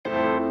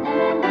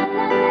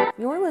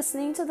You're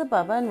listening to the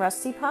Bubba and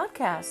Rusty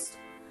podcast,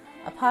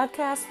 a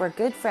podcast where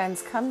good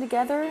friends come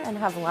together and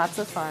have lots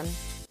of fun.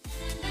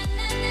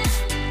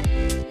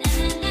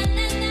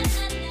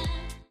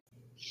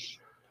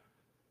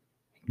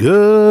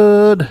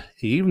 Good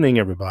evening,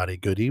 everybody.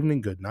 Good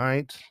evening, good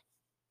night.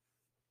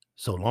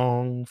 So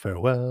long,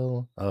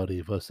 farewell.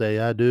 Say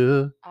I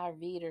do. Our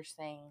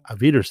Wiedersehen. A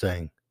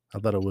Wiedersehen. I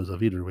thought it was a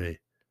Wiederway.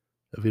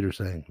 A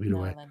Wiedersehen.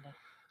 Wiederway. Linda.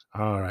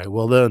 All right.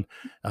 Well, then,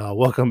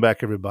 welcome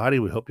back, everybody.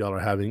 We hope y'all are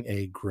having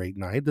a great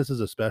night. This is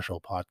a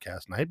special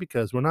podcast night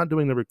because we're not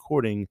doing the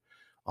recording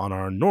on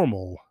our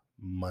normal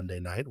Monday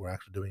night. We're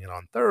actually doing it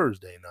on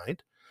Thursday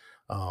night.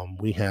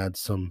 We had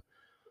some,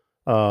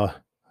 I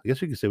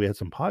guess you could say we had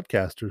some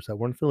podcasters that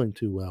weren't feeling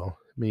too well,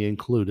 me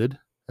included,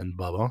 and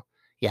Bubba.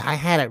 Yeah, I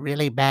had a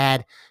really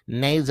bad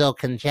nasal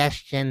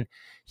congestion,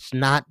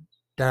 snot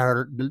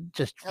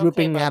just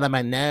drooping out of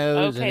my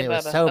nose, and it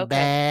was so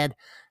bad.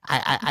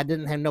 I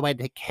didn't have nobody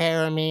to take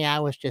care of me. I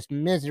was just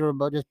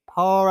miserable, just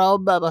poor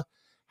old Bubba.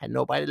 Had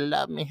nobody to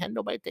love me, had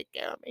nobody to take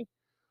care of me.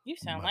 You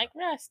sound like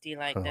Rusty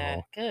like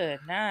that. Good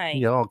night.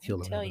 Y'all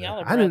killing me.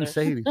 I didn't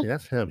say anything.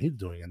 That's him. He's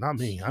doing it, not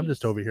me. I'm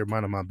just over here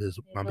minding my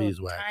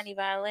beeswax. Tiny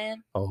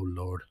violin. Oh,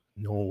 Lord.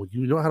 No,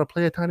 you know how to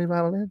play a tiny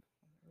violin?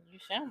 You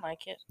sound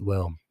like it.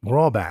 Well, we're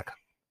all back.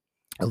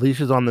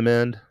 Alicia's on the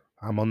mend.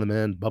 I'm on the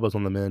mend. Bubba's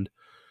on the mend.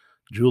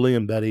 Julie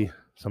and Betty,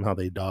 somehow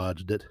they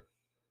dodged it.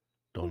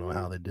 Don't know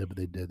how they did, but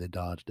they did. They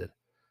dodged it.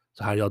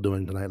 So how y'all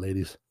doing tonight,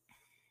 ladies?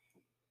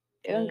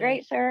 Doing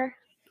great, sir.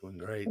 Doing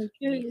great.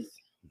 Yes.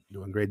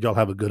 Doing great. Y'all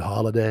have a good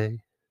holiday.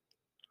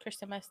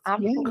 Christmas.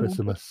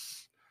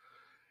 Christmas.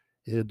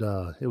 It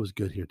was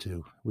good here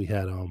too. We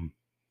had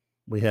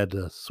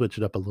to switch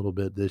it up a little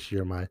bit this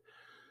year. My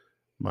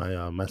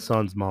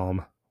son's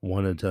mom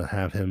wanted to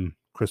have him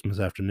Christmas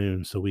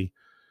afternoon, so we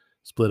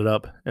split it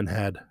up and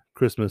had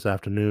Christmas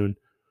afternoon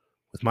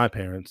with my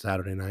parents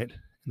Saturday night,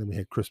 and then we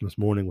had Christmas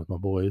morning with my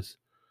boys.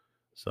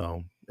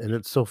 So, and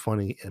it's so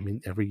funny. I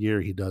mean, every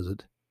year he does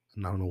it,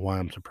 and I don't know why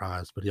I'm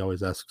surprised, but he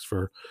always asks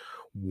for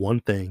one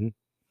thing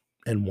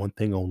and one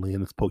thing only,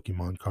 and it's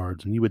Pokemon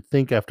cards. And you would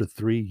think after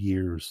 3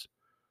 years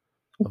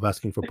of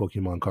asking for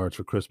Pokemon cards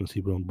for Christmas,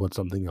 he would want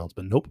something else,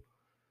 but nope.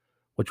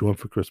 What you want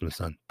for Christmas,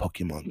 son?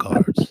 Pokemon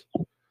cards.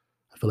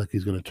 I feel like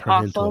he's going to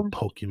turn into a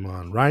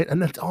Pokemon, right? And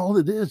that's all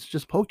it is,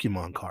 just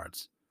Pokemon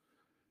cards.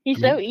 He's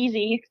so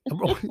easy.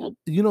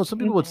 You know, some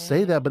people would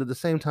say that, but at the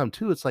same time,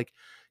 too, it's like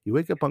you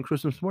wake up on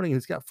Christmas morning and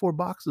he's got 4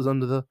 boxes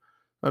under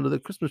the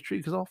Christmas tree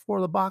because all 4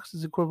 of the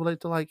boxes equivalent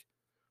to like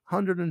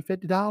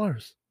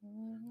 $150.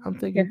 I'm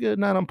thinking, good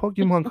night on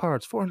Pokemon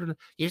cards. $400.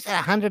 You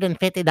said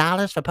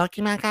 $150 for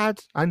Pokemon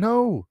cards? I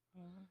know.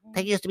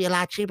 That used to be a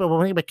lot cheaper when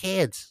we were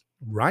kids.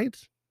 Right?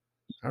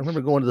 I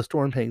remember going to the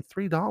store and paying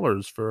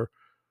 $3 for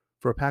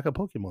a pack of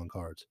Pokemon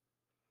cards.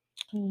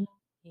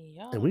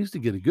 Yeah. And we used to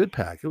get a good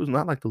pack. It was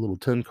not like the little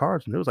 10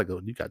 cards, and it was like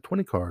you got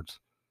 20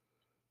 cards.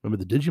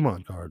 Remember the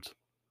Digimon cards?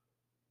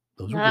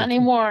 Those not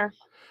anymore.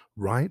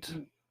 Right?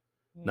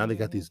 Now they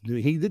got these new.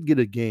 He did get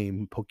a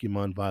game,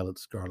 Pokemon Violet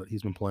Scarlet.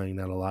 He's been playing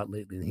that a lot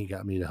lately, and he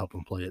got me to help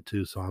him play it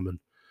too. So I've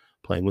been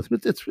playing with him.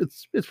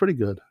 It's pretty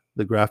good.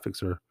 The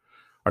graphics are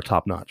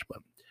top notch.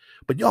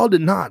 But y'all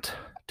did not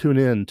tune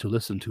in to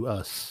listen to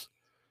us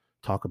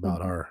talk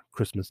about our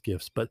Christmas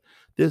gifts. But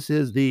this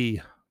is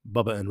the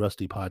Bubba and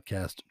Rusty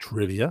podcast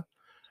trivia.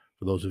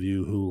 For those of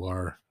you who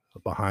are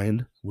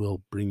behind,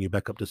 we'll bring you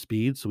back up to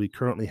speed. So we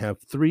currently have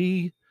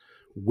 3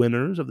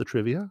 winners of the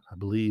trivia. I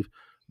believe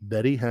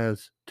Betty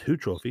has 2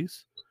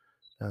 trophies.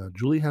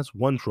 Julie has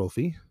 1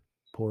 trophy.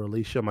 Poor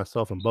Alicia,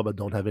 myself, and Bubba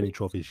don't have any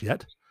trophies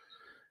yet.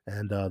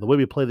 And the way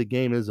we play the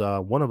game is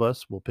one of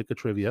us will pick a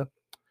trivia.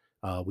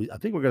 I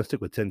think we're going to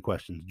stick with 10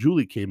 questions.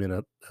 Julie came in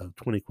at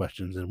 20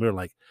 questions, and we were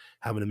like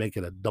having to make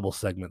it a double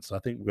segment. So I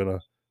think we're going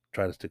to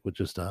try to stick with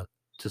just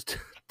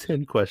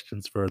 10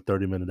 questions for a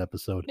 30-minute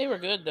episode. They were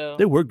good, though.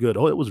 They were good.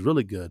 Oh, it was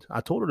really good.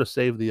 I told her to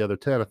save the other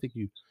 10. I think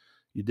you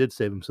did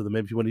save them. So then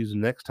maybe if you want to use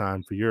them next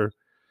time for your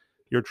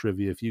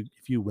trivia, if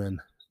you win,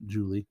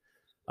 Julie,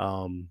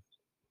 to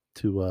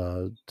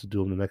do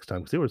them the next time,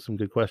 because there were some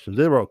good questions.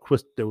 They were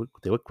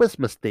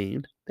Christmas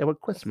themed. They were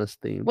Christmas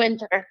themed.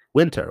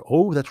 Winter.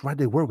 Oh, that's right.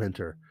 They were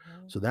winter.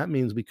 So that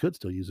means we could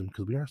still use them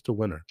because we are still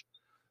winter.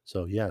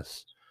 So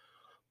yes,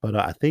 but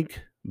I think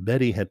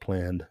Betty had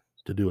planned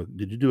to do it.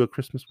 Did you do a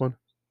Christmas one?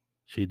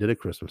 She did a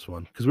Christmas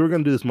one because we were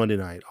going to do this Monday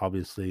night.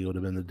 Obviously, it would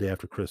have been the day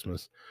after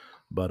Christmas,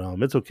 but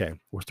it's okay.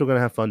 We're still going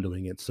to have fun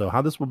doing it. So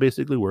how this will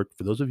basically work,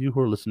 for those of you who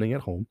are listening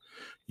at home,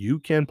 you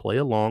can play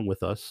along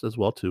with us as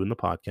well too in the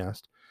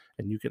podcast.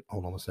 And you can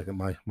hold on a second.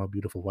 My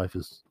beautiful wife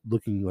is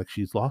looking like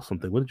she's lost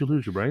something. What did you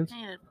lose? Your brains?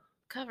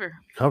 Cover.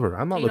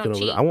 I'm not looking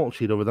over there. I won't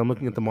cheat over there. I'm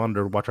looking at the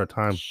monitor to watch our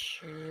time.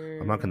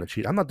 Sure. I'm not going to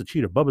cheat. I'm not the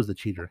cheater. Bubba's the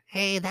cheater.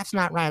 Hey, that's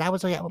not right. I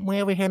was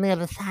way over here on the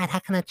other side. How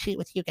can I cheat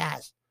with you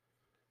guys?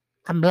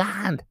 I'm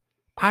blind.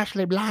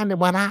 Partially blind in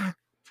one eye.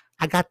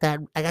 I got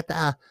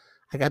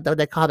what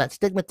they call that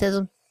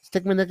stigmatism.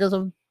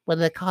 What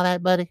do they call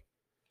that, buddy?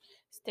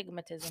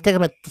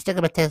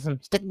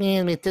 Stigmatism. Stick me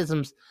in me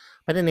tisms.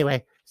 But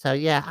anyway, so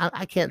yeah,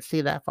 I can't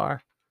see that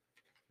far.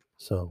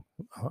 So,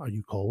 are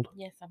you cold?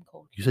 Yes, I'm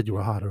cold. You said you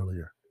were hot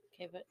earlier.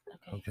 Okay, but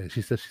okay. Okay,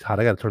 she says she's hot.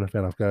 I got to turn the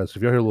fan off, guys. So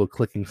if you hear a little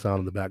clicking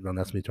sound in the background,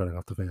 that's me turning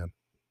off the fan.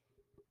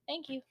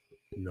 Thank you.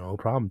 No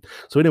problem.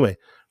 So anyway,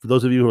 for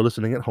those of you who are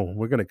listening at home,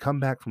 we're going to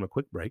come back from a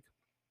quick break.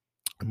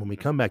 And when we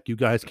come back, you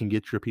guys can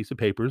get your piece of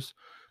papers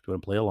if you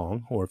want to play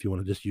along, or if you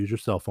want to just use your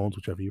cell phones,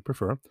 whichever you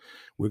prefer.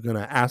 We're going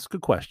to ask a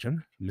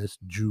question. Miss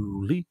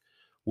Julie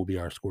will be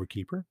our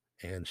scorekeeper,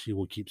 and she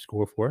will keep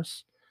score for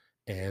us.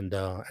 And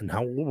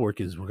how it will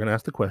work is we're going to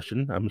ask the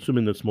question. I'm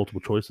assuming there's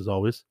multiple choice as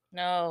always.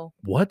 No.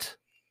 What?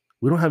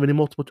 We don't have any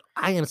multiple.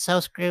 I am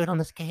so screwed on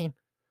this game.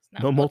 It's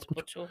not No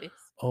multiple choice.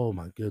 Oh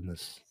my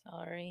goodness.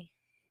 Sorry.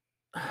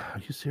 Are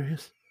you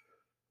serious?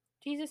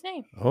 Jesus'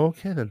 name.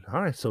 Okay, then.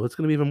 All right. So it's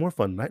going to be even more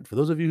fun tonight. For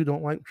those of you who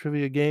don't like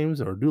trivia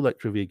games or do like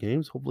trivia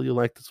games, hopefully you'll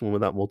like this one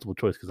without multiple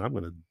choice, because I'm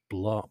going to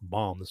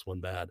bomb this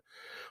one bad.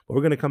 But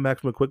we're going to come back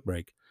from a quick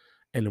break,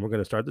 and then we're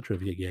going to start the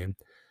trivia game.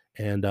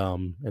 And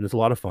it's a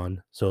lot of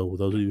fun. So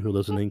those of you who are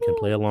listening can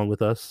play along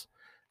with us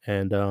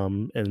and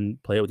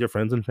play it with your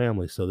friends and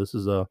family. So this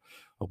is a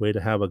way to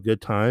have a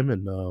good time,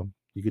 and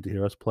you get to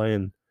hear us play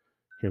and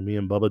hear me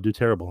and Bubba do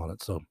terrible on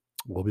it. So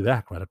we'll be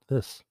back right after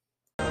this.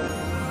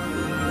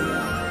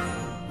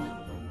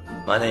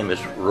 My name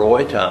is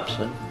Roy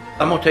Thompson.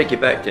 I'm going to take you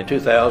back to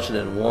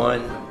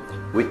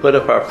 2001. We put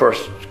up our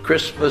first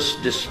Christmas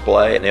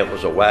display, and it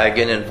was a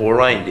wagon and 4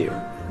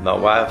 reindeer. My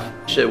wife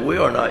said, we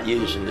are not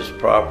using this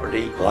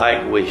property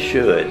like we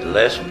should.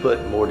 Let's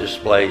put more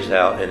displays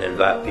out and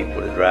invite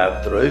people to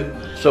drive through.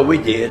 So we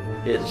did.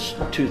 It's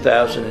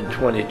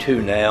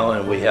 2022 now,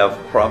 and we have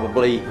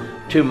probably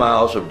 2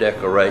 miles of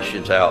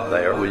decorations out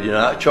there. We do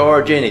not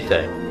charge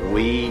anything.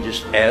 We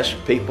just ask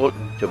people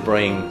to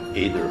bring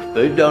either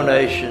food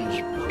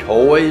donations,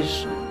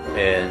 toys,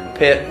 and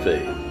pet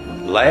food.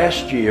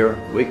 Last year,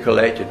 we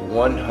collected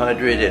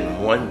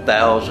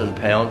 101,000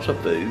 pounds of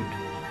food.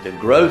 The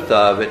growth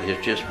of it has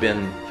just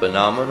been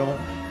phenomenal.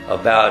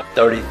 About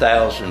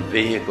 30,000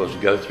 vehicles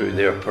go through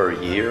there per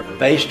year.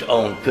 Based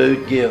on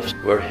food gifts,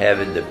 we're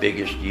having the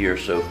biggest year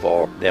so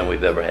far than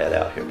we've ever had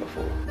out here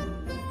before.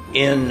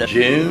 In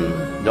June,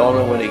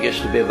 normally when it gets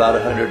to be about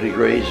 100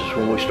 degrees is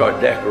when we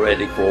start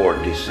decorating for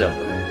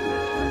December.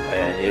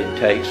 And it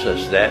takes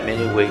us that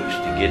many weeks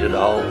to get it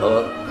all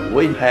up.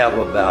 We have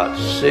about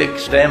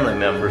 6 family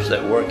members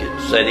that work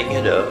at setting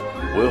it up.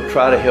 We'll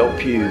try to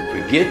help you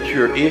forget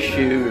your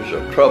issues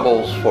or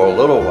troubles for a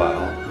little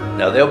while.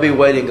 Now they'll be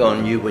waiting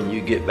on you when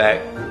you get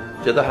back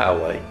to the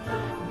highway,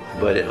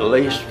 but at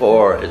least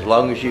for as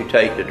long as you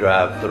take to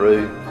drive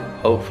through,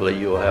 hopefully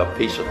you'll have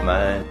peace of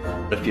mind.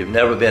 If you've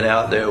never been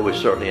out there, we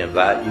certainly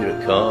invite you to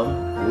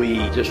come.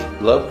 We just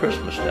love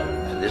Christmas time,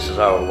 and this is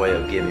our way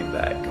of giving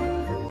back.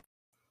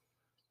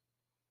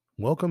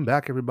 Welcome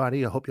back,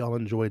 everybody. I hope y'all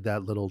enjoyed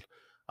that little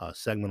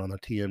segment on the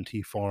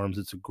TMT Farms.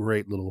 It's a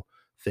great little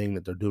thing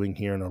that they're doing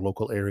here in our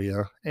local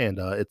area, and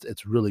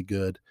it's really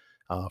good.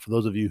 For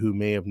those of you who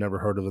may have never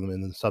heard of them in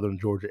the southern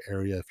Georgia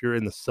area, if you're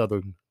in the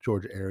southern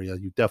Georgia area,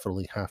 you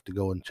definitely have to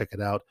go and check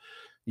it out.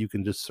 You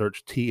can just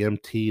search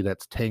TMT,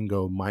 that's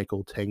Tango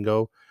Michael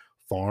Tango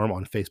Farm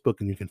on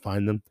Facebook, and you can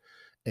find them.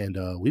 And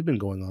we've been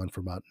going on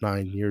for about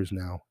 9 years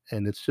now,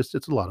 and it's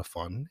a lot of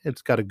fun.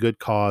 It's got a good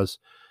cause.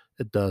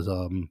 It does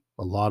a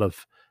lot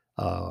of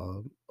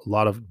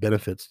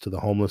benefits to the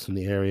homeless in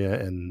the area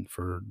and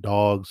for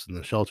dogs and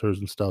the shelters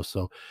and stuff.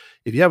 So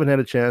if you haven't had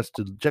a chance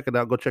to check it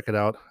out, go check it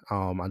out.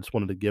 I just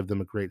wanted to give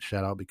them a great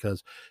shout out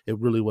because it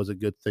really was a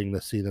good thing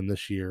to see them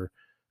this year.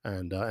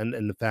 And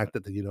the fact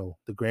that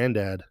the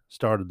granddad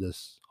started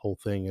this whole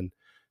thing and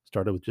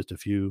started with just a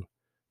few,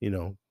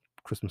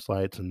 Christmas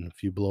lights and a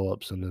few blow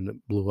ups, and then it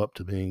blew up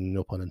to being,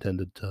 no pun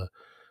intended, to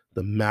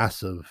the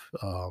massive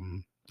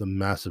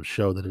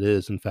show that it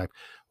is. In fact,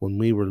 when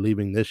we were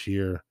leaving this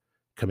year,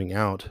 coming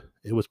out,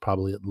 it was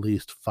probably at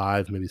least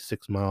 5, maybe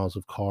 6 miles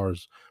of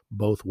cars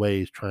both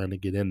ways trying to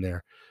get in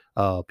there.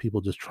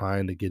 People just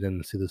trying to get in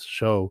and see this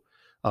show,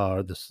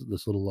 this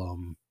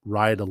little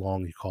ride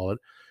along, you call it.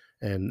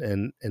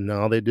 And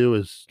all they do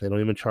is they don't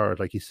even charge,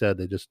 like you said.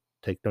 They just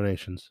take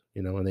donations,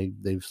 and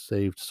they've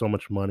saved so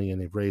much money,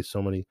 and they've raised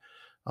so much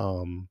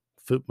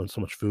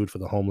food for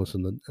the homeless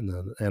and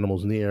the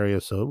animals in the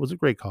area. So it was a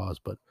great cause.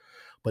 But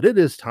it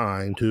is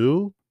time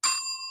to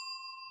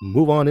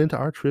move on into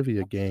our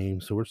trivia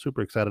game. So we're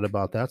super excited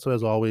about that. So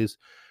as always,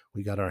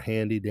 we got our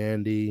handy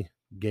dandy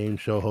game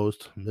show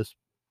host, Miss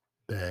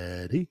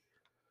Betty.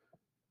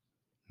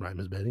 Right,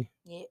 Miss Betty?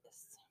 Yes.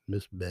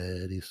 Miss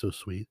Betty, so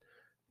sweet.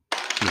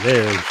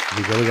 There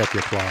we go. We got the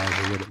applause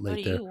a little bit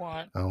late there. What do you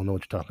want? I don't know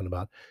what you're talking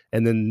about.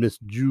 And then Miss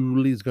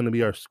Julie's going to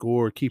be our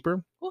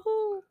scorekeeper.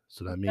 Woohoo!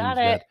 So that means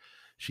that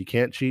she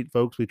can't cheat,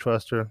 folks. We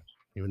trust her.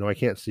 Even though I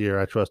can't see her,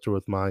 I trust her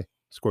with my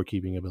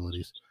scorekeeping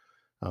abilities.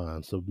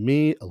 So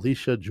me,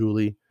 Alicia,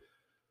 Julie,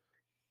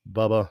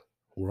 Bubba,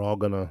 we're all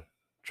going to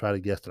try to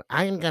guess.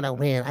 I'm going to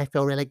win. I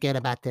feel really good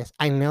about this.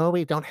 I know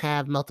we don't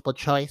have multiple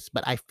choice,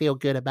 but I feel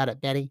good about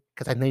it, Betty,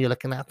 because I know you're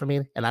looking out for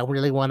me, and I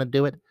really want to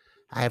do it.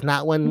 I have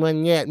not won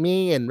one yet.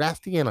 Me and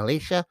Rusty and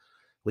Alicia,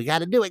 we got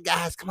to do it,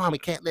 guys. Come on, we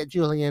can't let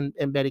Julie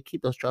and Betty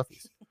keep those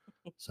trophies.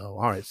 So,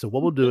 all right. So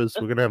what we'll do is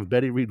we're gonna have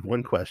Betty read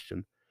one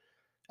question.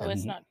 Oh,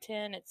 it's not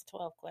 10; it's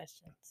 12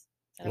 questions.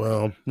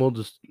 Well, okay? We'll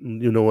just,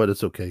 you know what?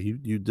 It's okay.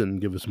 You didn't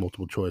give us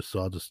multiple choice, so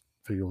I'll just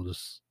figure we'll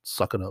just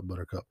suck it up,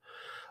 Buttercup.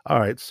 All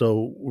right.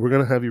 So we're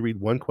gonna have you read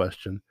one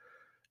question,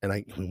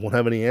 and we won't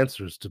have any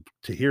answers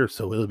to hear,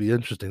 so it'll be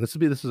interesting. This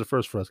is a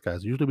first for us,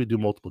 guys. Usually we do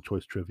multiple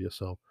choice trivia,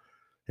 so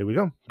here we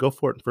go. Go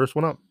for it. First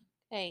one up.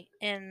 Okay.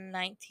 In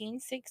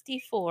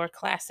 1964,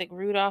 classic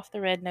Rudolph the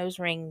Red-Nosed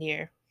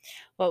Reindeer.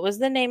 What was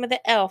the name of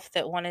the elf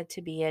that wanted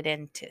to be a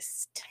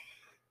dentist?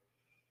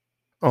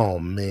 Oh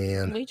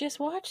man, we just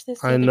watched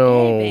this. I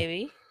know, day,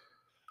 baby.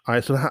 All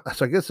right, so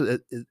I guess is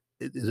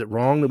it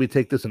wrong that we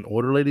take this in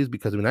order, ladies?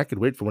 Because I mean, I could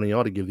wait for one of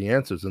y'all to give the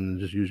answers and then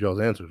just use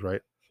y'all's answers,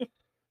 right?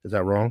 Is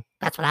that wrong?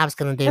 That's what I was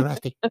gonna do,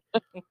 Rusty.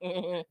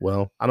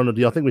 Well, I don't know. Do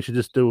y'all think we should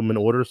just do them in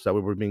order so that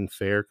way we're being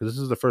fair? Because this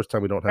is the first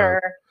time we don't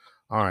have.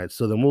 All right,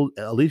 so then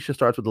Alicia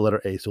starts with the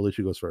letter A, so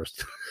Alicia goes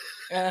first.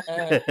 You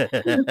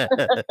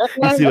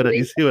see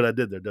what I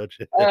did there, don't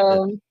you?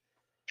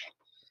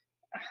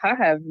 I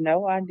have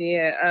no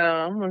idea.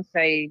 I'm gonna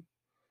say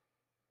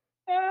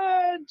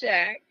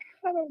Jack.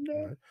 I don't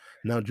know. Right.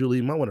 Now, Julie,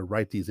 you might want to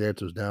write these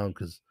answers down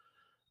because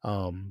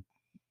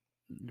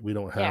we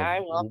don't have. Yeah, I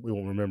will. We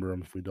won't remember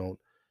them if we don't.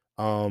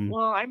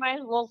 Well, I might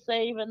as well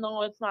say, even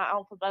though it's not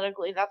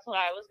alphabetically, that's what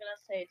I was gonna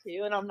say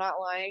too, and I'm not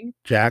lying.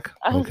 Jack.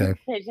 Okay.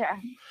 Say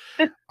Jack.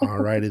 All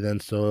righty then.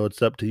 So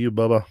it's up to you,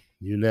 Bubba.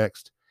 You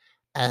next.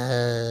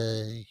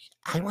 I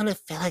want to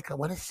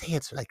say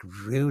it's like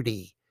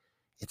Rudy.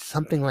 It's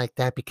something like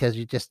that because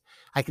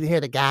I can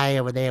hear the guy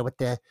over there with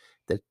the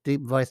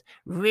deep voice,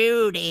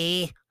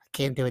 Rudy. I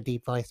can't do a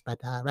deep voice, but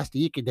Rusty,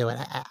 you can do it.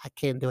 I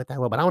can't do it that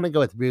well, but I want to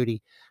go with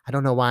Rudy. I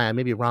don't know why. I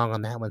may be wrong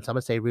on that one, so I'm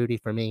gonna say Rudy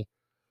for me.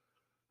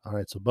 All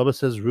right, so Bubba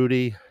says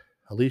Rudy,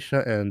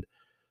 Alicia and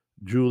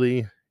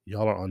Julie,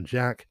 y'all are on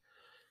Jack.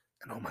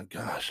 And oh my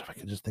gosh, if I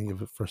can just think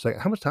of it for a second.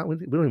 How much time? We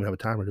don't even have a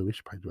timer, do we? We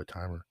should probably do a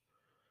timer.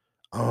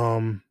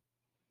 Okay.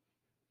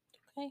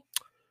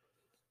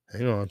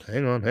 Hang on.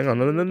 No,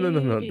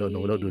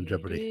 we don't do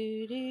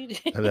Jeopardy.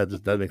 And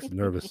that makes me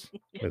nervous.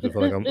 That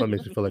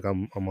makes me feel like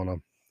I'm on a.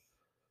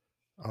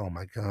 Oh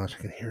my gosh,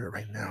 I can hear it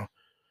right now.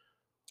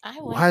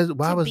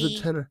 Why was the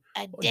tenor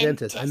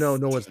dentist? I know,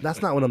 no,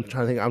 that's not what I'm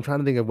trying to think. I'm trying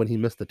to think of when he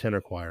missed the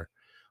tenor choir.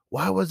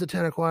 Why was the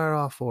tenor choir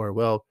off for?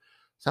 Well,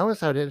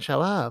 so-and-so didn't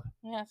show up.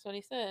 Yeah, that's what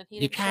he said.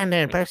 You kind of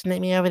impersonate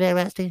me over there,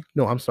 Rusty?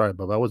 No, I'm sorry,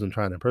 Bubba. I wasn't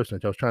trying to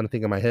impersonate you. I was trying to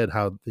think in my head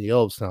how the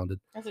elves sounded.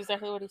 That's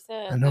exactly what he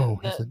said. I know.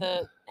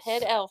 The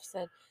head elf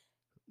said,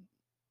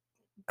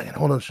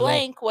 hold on,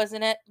 blank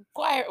wasn't at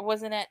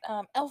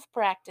elf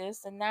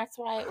practice, and that's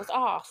why it was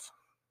off.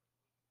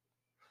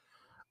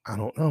 I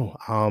don't know.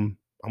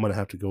 I'm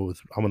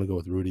gonna go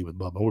with Rudy with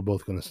Bubba. We're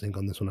both gonna sync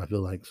on this one, I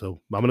feel like.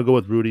 So I'm gonna go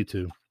with Rudy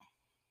too.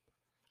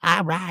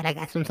 All right, I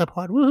got some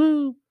support.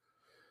 Woohoo!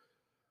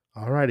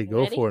 All righty,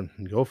 go for it.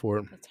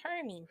 It's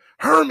Hermie.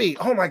 Hermie!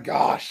 Oh my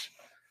gosh!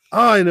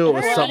 Oh, I knew it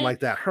was something like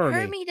that.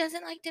 Hermie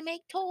doesn't like to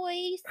make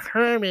toys.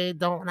 Hermie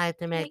don't like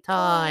to make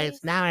toys.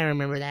 Now I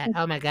remember that.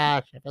 Oh my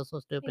gosh, I feel so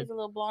stupid. He's a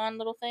little blonde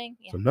little thing.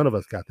 Yeah. So none of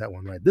us got that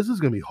one right. This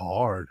is gonna be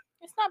hard.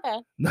 It's not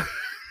bad.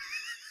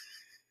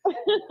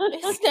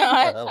 It's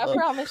not. I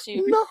promise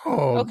you. No.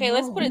 Okay,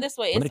 let's put it this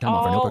way. Limited time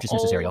offer. No purchase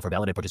necessary. Offer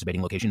valid at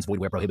participating locations. Void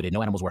where prohibited.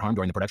 No animals were harmed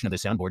during the production of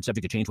this soundboard.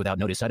 Subject to change without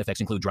notice. Side effects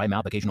include dry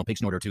mouth, occasional pig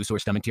snort or two, sore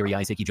stomach, teary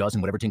eyes, achy jaws,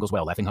 and whatever tingles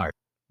well. Laughing heart.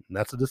 And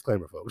that's a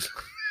disclaimer, folks.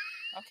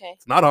 Okay.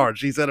 It's not hard.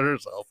 She said it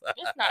herself.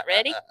 Just not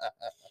ready.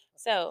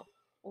 So,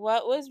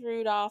 what was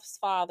Rudolph's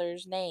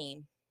father's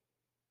name?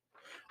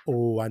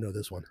 Oh, I know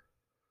this one.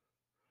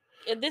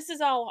 This is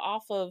all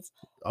off of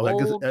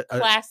old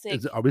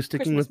classic. Are we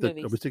sticking Christmas with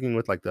movies. Are we sticking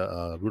with like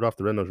the Rudolph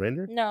the Red-Nosed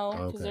Reindeer? No,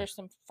 because there's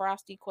some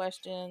Frosty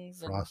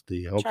questions.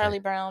 Frosty, okay. Charlie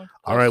Brown.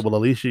 All right, well,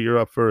 Alicia, you're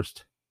up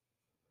first.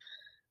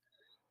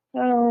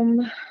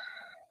 No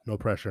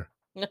pressure.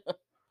 I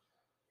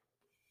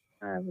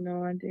have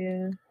no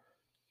idea.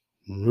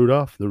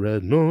 Rudolph the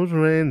Red-Nosed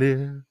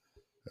Reindeer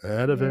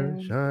had a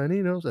very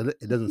shiny nose.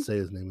 It doesn't say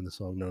his name in the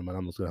song. Never mind.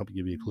 I'm just gonna help you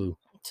give you a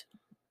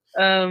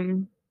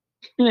clue.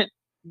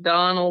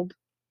 Donald.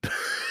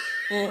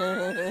 I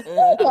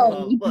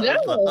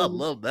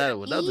love that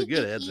one. That's a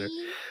good answer.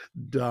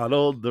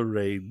 Donald the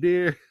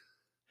reindeer.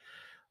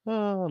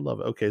 Oh, I love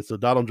it. Okay, so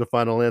Donald, your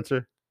final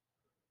answer?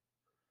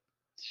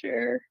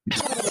 Sure.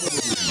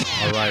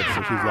 All right,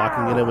 so she's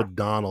locking it in with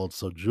Donald.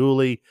 So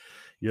Julie,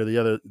 you're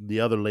the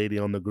other lady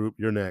on the group.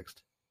 You're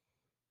next.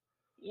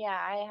 Yeah,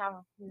 I have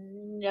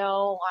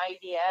no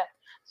idea.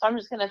 So I'm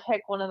just gonna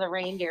pick one of the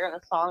reindeer in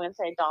the song and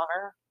say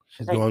Donner.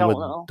 She's going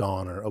with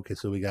Donner. Okay,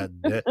 so we got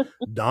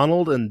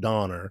Donald and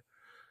Donner.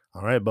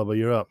 All right, Bubba,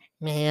 you're up.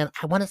 Man,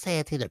 I want to say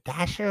it's either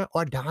Dasher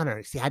or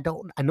Donner. See, I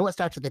know it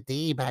starts with a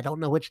D, but I don't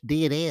know which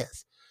D it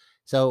is.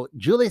 So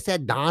Julie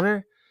said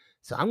Donner.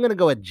 So I'm going to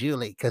go with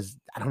Julie because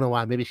I don't know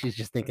why. Maybe she's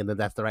just thinking that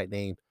that's the right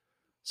name.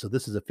 So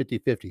this is a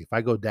 50-50. If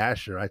I go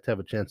Dasher, I have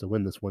a chance to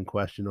win this one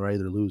question, or I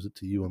either lose it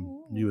to you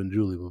and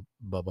Julie,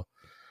 Bubba.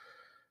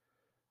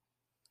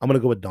 I'm going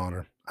to go with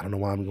Donner. I don't know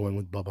why I'm going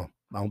with Bubba.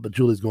 But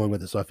Julie's going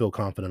with it, so I feel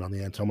confident on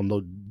the answer. I'm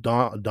going to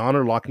know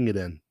Donner locking it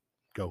in.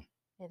 Go.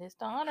 It is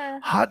Donner.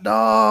 Hot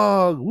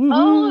dog. Woo-hoo.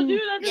 Oh,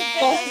 dude, I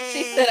just Yay!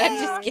 She said, "I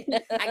just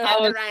get." I got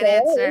the was right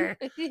close. answer.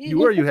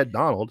 You had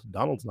Donald.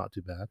 Donald's not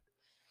too bad.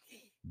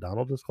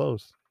 Donald is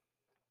close.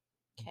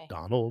 Okay.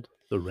 Donald,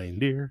 the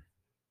reindeer.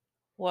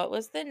 What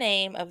was the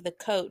name of the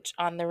coach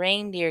on the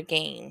reindeer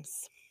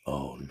games?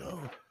 Oh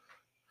no.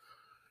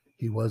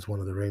 He was one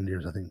of the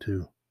reindeers, I think,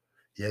 too.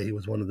 Yeah, he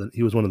was one of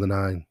the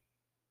 9.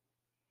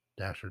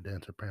 Dasher,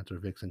 Dancer, Prancer,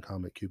 Vixen,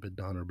 Comet, Cupid,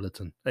 Donner,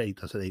 Blitzen. 8.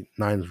 I said 8.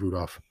 9 is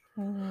Rudolph.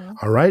 Mm-hmm.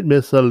 All right,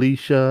 Miss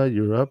Alicia,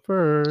 you're up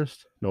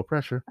first. No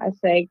pressure. I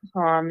say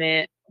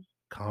Comet.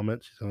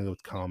 Comet. She's gonna go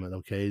with Comet.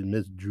 Okay,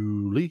 Miss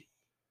Julie.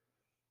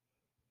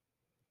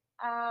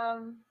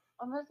 I'm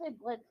gonna say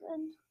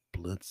Blitzen.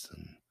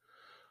 Blitzen.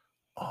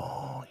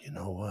 Oh, you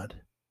know what?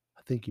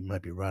 I think you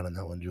might be right on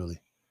that one, Julie.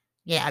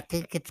 Yeah, I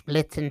think it's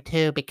Blitzen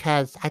too,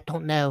 because I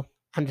don't know.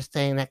 I'm just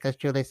saying that because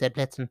Julie said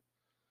Blitzen.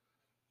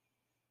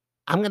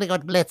 I'm going to go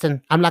with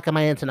Blitzen. I'm locking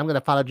my answer. I'm going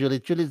to follow Julie.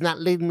 Julie's not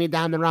leading me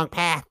down the wrong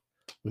path.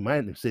 We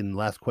might have seen the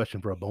last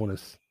question for a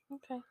bonus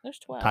Okay, there's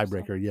 12.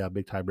 tiebreaker. Yeah,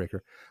 big tiebreaker.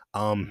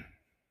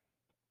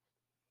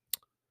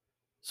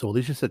 So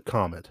Alicia said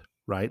Comet,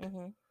 right?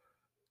 Mm-hmm.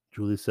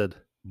 Julie said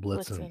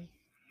Blitzen. Blitzen.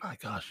 My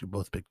gosh, you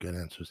both picked good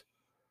answers.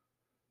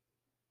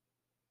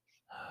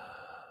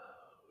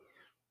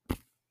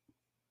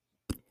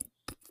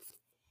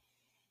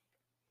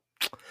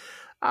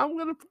 I'm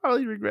going to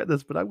probably regret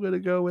this, but I'm going to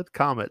go with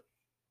Comet.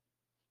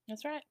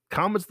 That's right.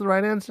 Comet's the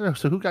right answer.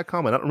 So who got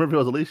Comet? I don't remember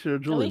if it was Alicia or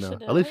Julie Alicia now.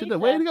 did. Alicia did.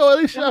 Way to go,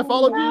 Alicia. I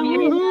followed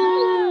you.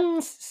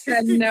 Woo-hoo!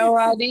 Had no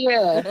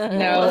idea.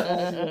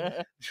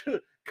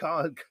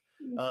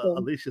 No.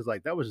 Alicia's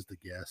like, that was just a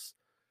guess.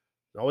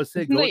 I always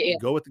say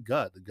go with the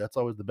gut. The gut's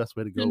always the best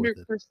way to go with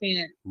it.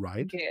 100%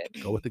 Right?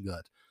 good. Go with the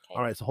gut. Okay.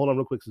 All right, so hold on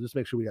real quick. So just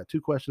make sure we got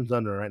 2 questions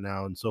under right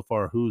now. And so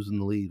far, who's in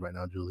the lead right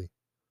now, Julie?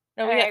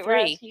 No, we got 3.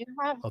 Russ, you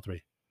have, Oh,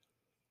 3.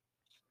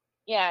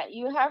 yeah,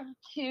 you have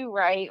 2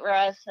 right,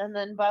 Russ, and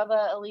then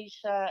Bubba,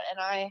 Alicia, and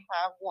I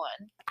have 1.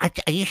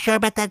 Are you sure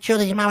about that,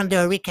 Julie? You might want to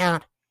do a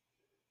recount.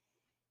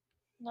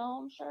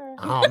 No, I'm sure.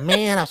 Oh,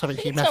 man. I was hoping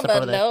she'd mess up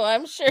over there. No,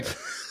 I'm sure.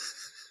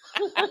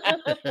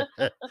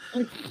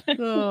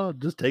 Oh,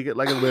 just take it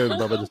like a win,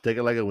 Bubba. Just take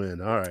it like a win.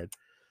 All right.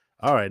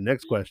 All right,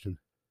 next question.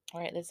 All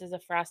right, this is a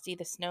Frosty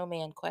the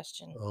Snowman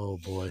question. Oh,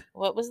 boy.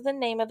 What was the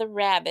name of the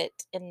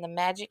rabbit in the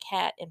magic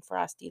hat in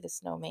Frosty the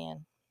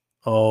Snowman?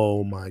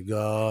 Oh, my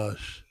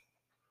gosh.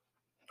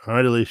 All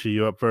right, Alicia,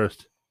 you up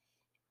first.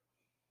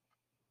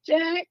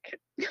 Jack.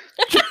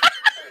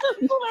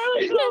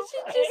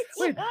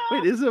 Wait,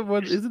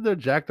 isn't there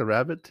Jack the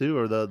Rabbit too,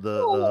 or the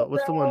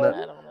what's the one I that?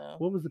 don't know.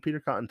 What was the Peter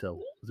Cottontail?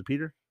 Was it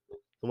Peter?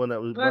 The one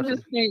that was. I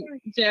just think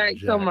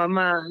Jack's on my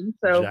mind.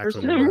 So Jack's for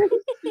on your some mind.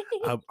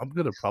 reason, I'm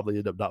gonna probably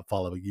end up not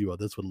following you on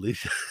this one,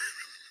 Alicia.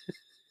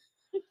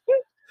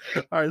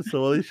 All right,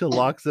 so Alicia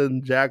locks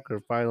in Jack, her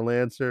final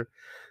answer.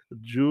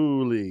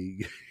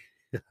 Julie,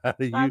 how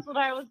do you? that's what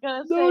I was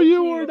gonna say. No, you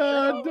too, were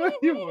not. so- No,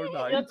 you were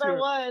not. Yes, I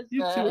was. You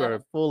two are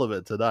full of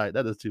it tonight.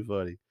 That is too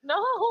funny. No,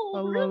 I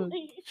love it.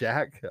 really.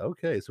 Jack.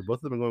 Okay, so both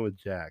of them are going with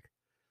Jack.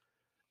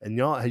 And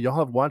y'all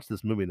have watched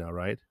this movie now,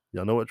 right?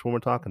 Y'all know which one we're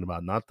talking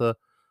about, not the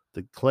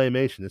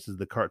claymation. This is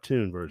the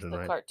cartoon version, The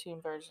right?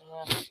 cartoon version,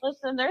 yeah.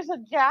 Listen, there's a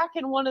Jack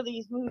in one of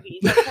these movies.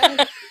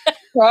 Okay?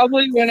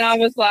 Probably when I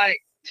was like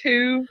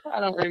 2. I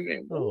don't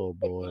remember. Oh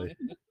boy.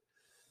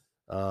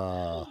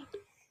 I'm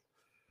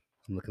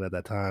looking at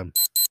that time.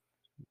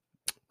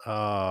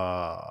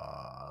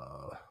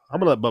 I'm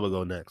gonna let Bubba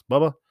go next.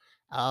 Bubba.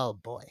 Oh,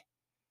 boy.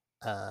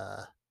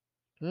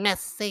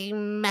 Messy,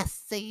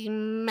 messy,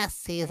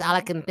 messy is all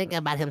I can think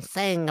about him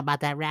saying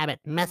about that rabbit.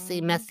 Messy,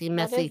 messy, That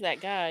messy. is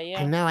that guy,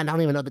 yeah. I know. I don't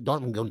even know.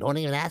 Don't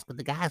even ask what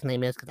the guy's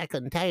name is, because I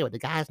couldn't tell you what the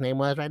guy's name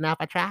was right now if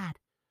I tried.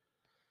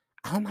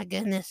 Oh my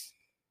goodness.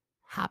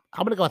 I'm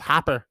gonna go with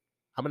Hopper.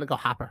 I'm gonna go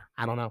Hopper.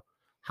 I don't know.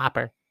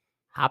 Hopper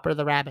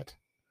the rabbit.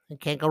 You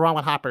can't go wrong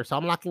with Hopper. So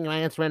I'm locking my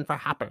answer in for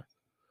Hopper.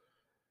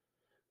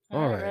 All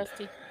All right, right.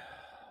 Rusty.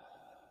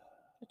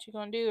 What you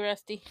gonna do,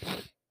 Rusty?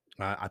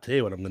 I tell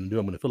you what I'm gonna do.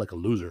 I'm gonna feel like a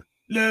loser.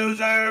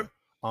 Loser.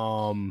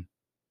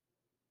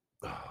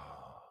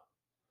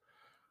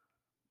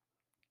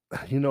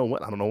 You know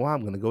what? I don't know why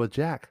I'm gonna go with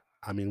Jack.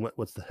 I mean,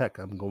 what's the heck?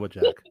 I'm going with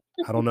Jack.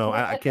 I don't know.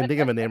 I can't think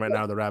of a name right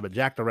now. The rabbit,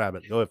 Jack the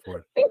Rabbit. Go for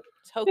it.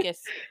 It's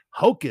Hocus.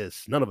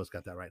 Hocus. None of us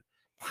got that right.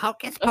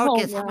 Hocus Oh,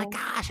 Pocus. Oh, my wow.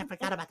 gosh, I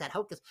forgot about that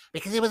Hocus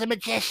because he was a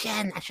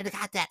magician. I should have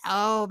got that.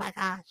 Oh my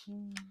gosh.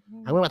 Mhm.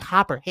 I went with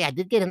Hopper. Hey, I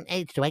did get an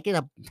H. Do I get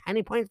a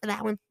tiny point for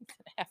that one?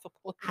 Half a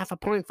point. Half a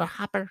point for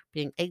Hopper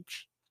being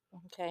H.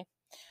 Okay.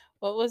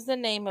 What was the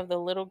name of the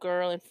little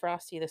girl in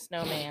Frosty the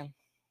Snowman?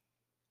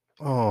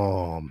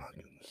 Oh my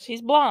goodness.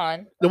 She's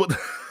blonde. No, what-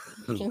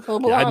 She's a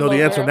little Yeah, I know blonde the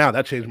little answer girl. now.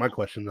 That changed my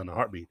question in a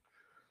heartbeat.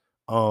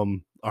 All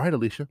right,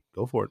 Alicia,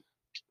 go for it.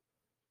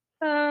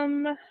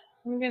 I'm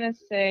gonna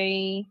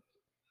say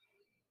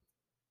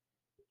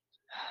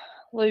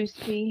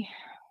Lucy.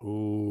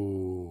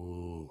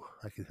 Ooh,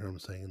 I can hear him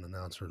saying an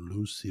announcer.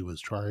 Lucy was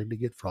trying to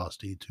get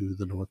Frosty to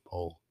the North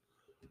Pole.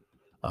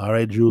 All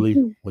right,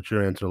 Julie, what's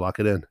your answer? Lock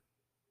it in.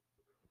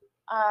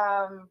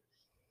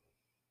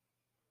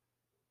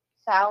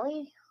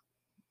 Sally.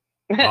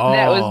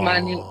 That was my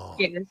next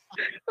guess.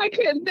 I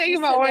couldn't think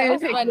about what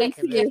It's it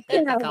making it was.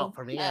 difficult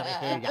for me over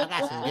here. Y'all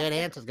got some good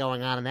answers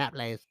going on in that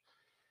place.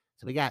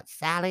 So we got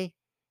Sally.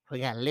 We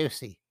got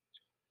Lucy.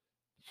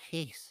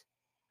 Jeez.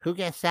 Who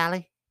guessed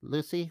Sally?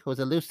 Lucy? Was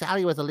it Lucy?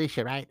 Sally was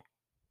Alicia, right?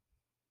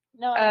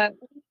 No.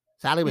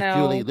 Sally was no.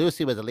 Julie.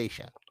 Lucy was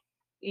Alicia.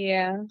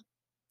 Yeah.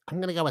 I'm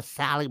going to go with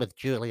Sally with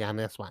Julie on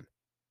this one.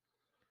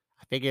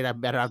 I figured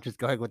I'm just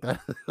going with the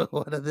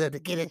one of them to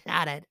get a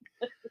shot at.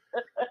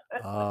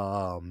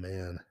 Oh,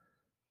 man.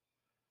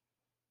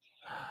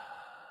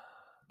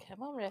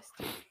 Come on,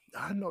 Rusty.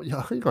 I know.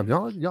 Y'all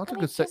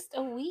took a sec. Just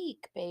a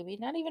week, baby.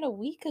 Not even a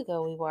week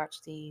ago we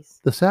watched these.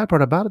 The sad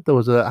part about it, though,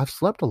 is I've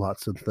slept a lot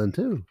since then,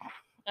 too.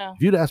 Oh.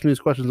 If you'd asked me these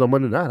questions on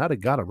Monday night, I'd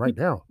have got them right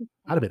now.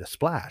 I'd have made a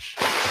splash.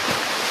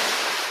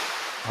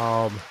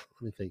 Let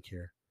me think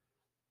here.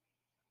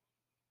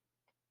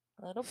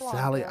 Little blonde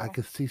Sally, girl. I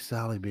could see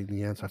Sally being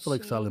the answer. I feel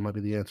like Sally might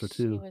be the answer,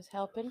 too. She was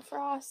helping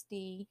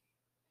Frosty.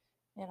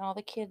 And all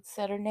the kids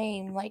said her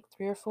name like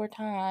 3 or 4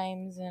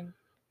 times. And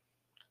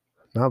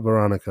not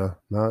Veronica.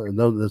 No, it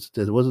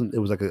wasn't. It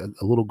was like a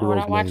little girl's we're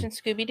not name. watching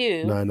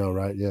Scooby-Doo. No, I know,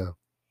 right? Yeah.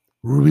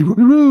 Ruby,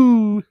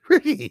 Roo.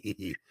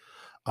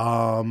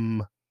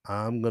 I'm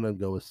gonna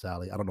go with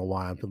Sally. I don't know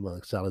why I'm feeling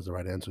like Sally's the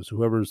right answer. So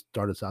whoever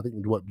started, I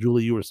think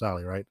Julie, you were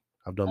Sally, right?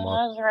 I've done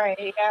well. That's right.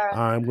 Yeah. All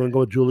right, I'm gonna go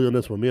with Julie on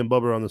this one. Me and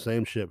Bubba are on the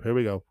same ship. Here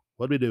we go.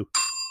 What do we do? It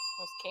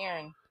was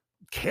Karen.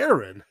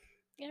 Karen.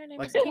 Yeah, her name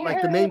Like, was Karen.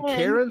 like the name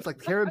Karen's, like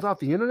Karen's off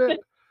the internet.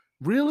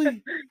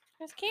 Really?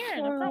 It's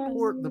Karen. I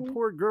promise. The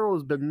poor girl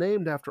has been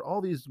named after all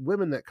these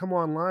women that come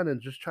online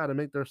and just try to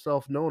make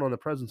themselves known on the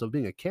presence of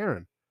being a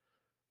Karen.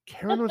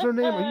 Karen was her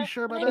name. Are you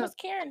sure about her name that? was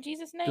Karen.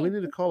 Jesus' name. Do we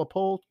need to call a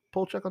poll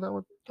check on that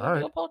one? All right.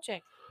 Do a poll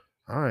check.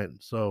 All right.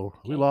 So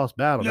we lost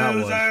battle on that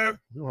one.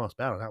 We lost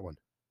battle on that one.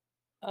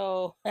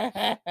 Oh,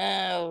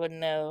 oh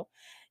no.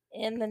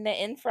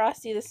 In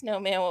Frosty the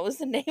Snowman, what was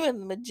the name of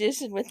the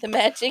magician with the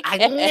magic I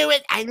hat? knew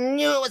it. I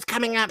knew it was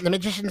coming up. The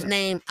magician's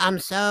name. I'm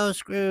so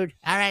screwed.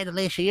 All right,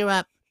 Alicia, you're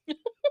up.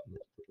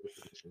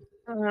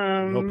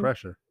 No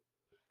pressure.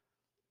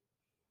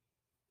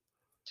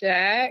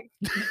 Jack.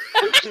 What?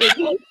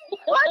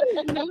 She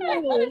was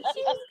gonna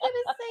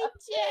say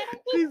Jack.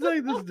 She's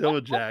like, just do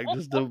it, Jack.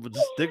 Just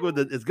stick with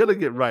it. It's gonna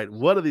get right.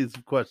 One of these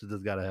questions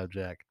has got to have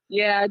Jack.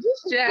 Yeah,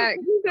 just Jack.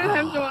 You don't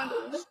have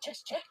to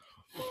Just Jack.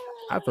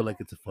 I feel like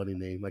it's a funny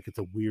name. Like it's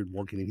a weird,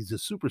 wonky name. He's a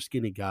super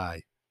skinny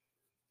guy.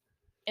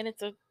 And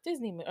it's a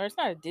Disney movie, or it's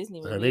not a Disney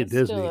movie. It ain't It's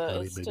Disney, still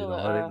honey, it's baby. still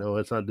No,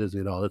 it's not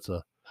Disney at all. It's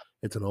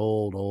an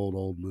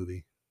old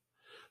movie.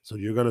 So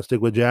you're gonna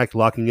stick with Jack,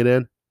 locking it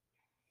in?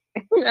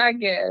 I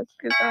guess,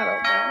 because I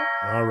don't know.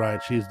 All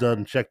right, she's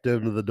done. Checked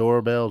into the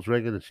doorbell's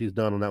ringing, and she's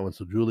done on that one.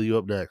 So Julie, you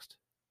up next.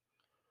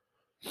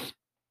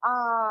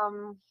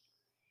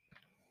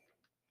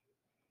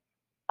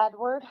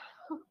 Edward.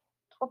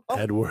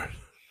 Edward.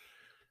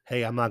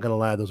 Hey, I'm not gonna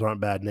lie; those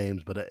aren't bad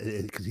names, but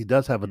because he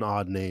does have an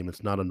odd name,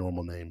 it's not a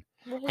normal name.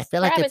 Well, I his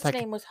feel like it's rabbit's like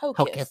name was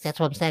Hocus. That's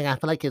what I'm saying. I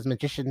feel like his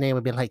magician name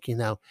would be like,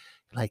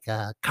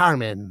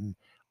 Carmen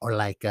or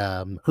like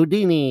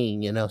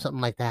Houdini,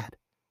 something like that.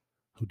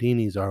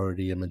 Houdini's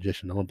already a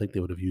magician. I don't think they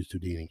would have used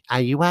Houdini.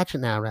 You watch it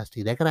now,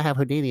 Rusty. They're gonna have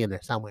Houdini in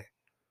there somewhere.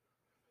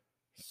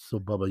 So,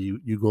 Bubba,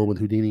 you going with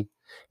Houdini?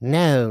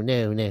 No.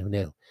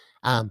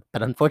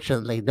 But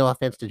unfortunately, no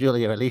offense to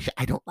Julie or Alicia,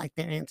 I don't like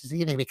their answers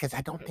either because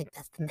I don't think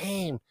that's the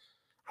name.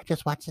 I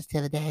just watched this the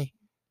other day.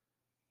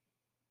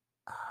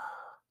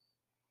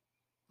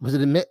 Was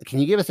it can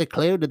you give us a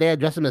clue? Did they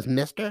address him as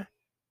Mister?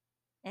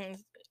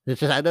 It's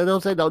just I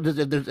don't say don't.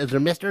 Is there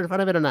Mister in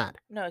front of it or not?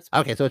 No, it's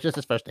okay. So it's just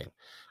his first name.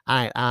 All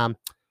right.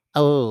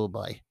 Oh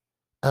boy.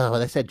 Oh,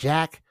 they said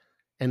Jack,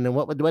 and then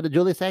what did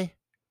Julie say?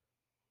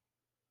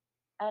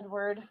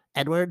 Edward.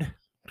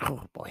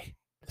 Oh boy.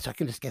 So I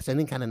can just guess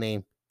any kind of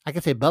name. I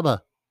could say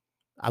Bubba.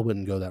 I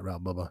wouldn't go that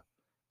route, Bubba.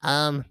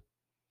 I'm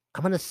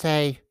gonna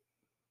say.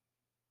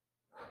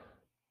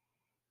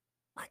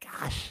 My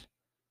gosh.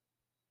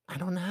 I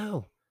don't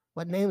know.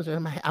 What names are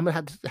I'm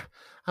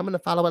gonna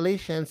follow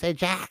Alicia and say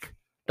Jack.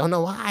 Don't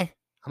know why.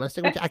 I'm gonna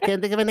stick with I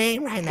can't think of a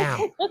name right now.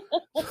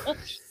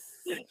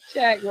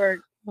 Jack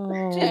works.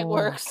 Jack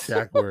works.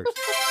 Jack works.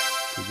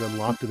 He's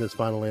unlocked in his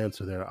final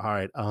answer there. All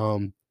right. Oh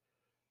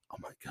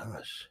my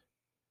gosh.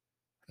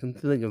 I can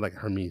think of like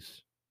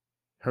Hermes.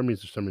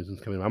 Hermes for some reason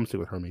is coming. I'm gonna stick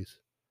with Hermes.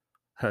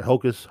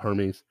 Hocus,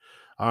 Hermes.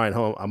 All right,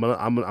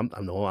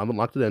 I'm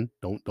locked it in.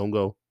 Don't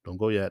go. Don't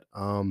go yet.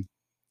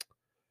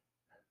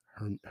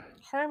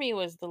 Hermie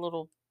was the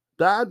little.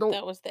 That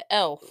was the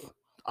elf.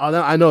 Oh,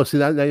 I know. See,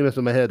 now you messed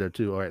with my head there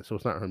too. All right, so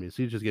it's not Hermes.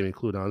 You just gave me a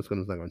clue. Now I'm just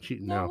gonna I'm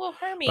cheating now. Well,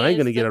 Hermie. But I ain't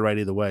gonna get it right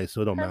either way,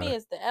 so it don't matter. Hermie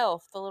is the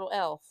elf, the little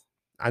elf.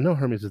 I know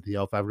Hermes is the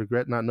elf. I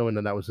regret not knowing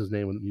that was his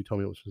name when you told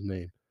me it was his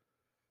name.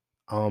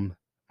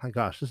 My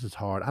gosh, this is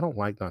hard. I don't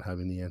like not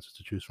having the answers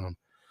to choose from.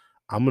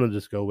 I'm gonna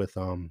just go with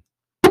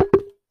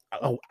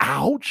Oh,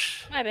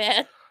 ouch! My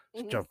bad.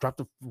 Drop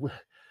the.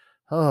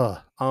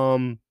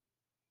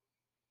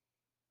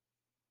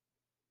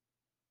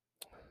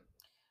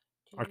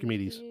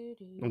 Archimedes.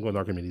 I'm going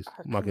Archimedes.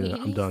 I'm done.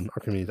 Archimedes.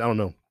 Archimedes. I don't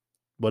know.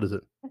 What is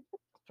it?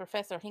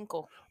 Professor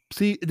Hinkle.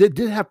 See, they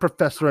did have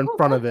Professor in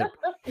front of it.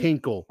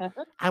 Hinkle.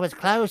 I was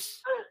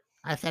close.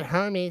 I said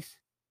Hermes.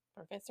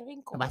 Professor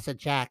Hinkle. Oh, I said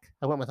Jack.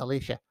 I went with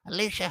Alicia.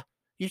 Alicia,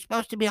 you're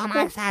supposed to be on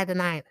my side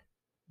tonight.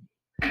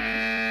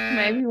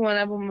 Maybe one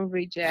of them will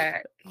be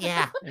Jack.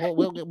 Yeah,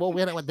 we'll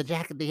win it with the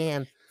Jack at the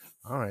end.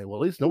 All right.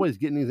 Well, at least nobody's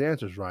getting these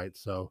answers right.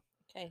 So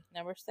Okay,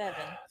 number 7.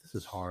 this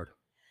is hard.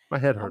 My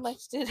head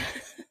hurts.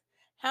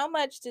 How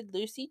much did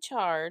Lucy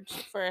charge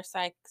for a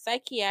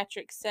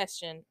psychiatric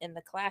session in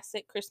the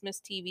classic Christmas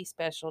TV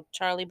special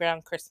Charlie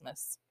Brown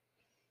Christmas?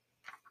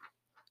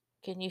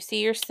 Can you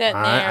see her sitting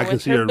there? I can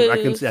see her.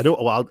 I can see. I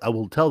don't. Well, I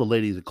will tell the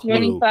ladies a clue.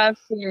 25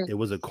 cents. It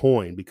was a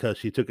coin because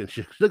she took it.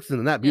 She listens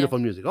to that beautiful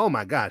music. Oh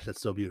my gosh,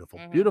 that's so beautiful.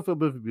 Beautiful,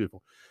 beautiful,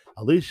 beautiful.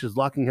 Alicia's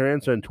locking her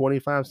answer in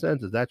 25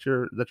 cents. Is that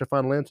your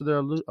final answer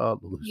there, Lucy?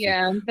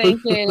 Yeah, I'm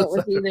thinking it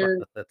was either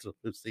that's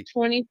Lucy.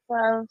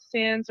 25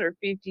 cents or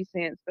 50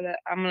 cents, but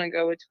I'm gonna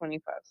go with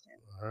 25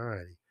 cents. All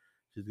righty,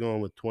 she's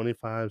going with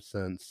 25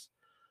 cents.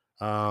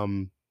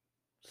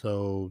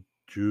 So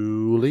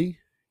Julie,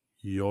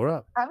 you're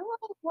up. I'm going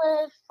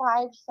with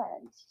 5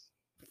 cents.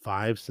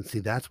 5 cents. See,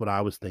 that's what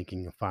I was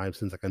thinking. 5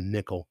 cents, like a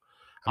nickel.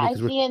 I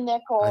see a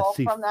nickel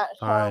see from that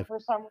 5. show for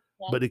some reason.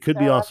 But it could so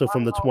be that's also why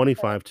from I'm the going with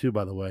 25 too,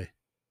 by the way.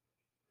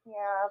 Yeah,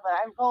 but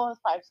I'm going with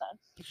 5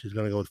 cents. She's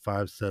gonna go with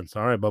 5 cents.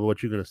 All right, Bubba,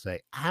 what you gonna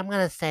say? I'm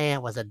gonna say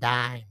it was a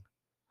dime.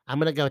 I'm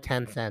gonna go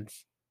 10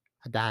 cents,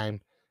 a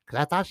dime, because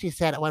I thought she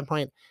said at one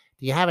point,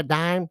 "Do you have a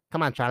dime?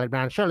 Come on, Charlie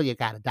Brown. Surely you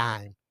got a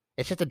dime.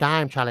 It's just a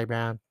dime, Charlie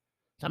Brown."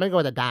 So I'm gonna go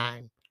with a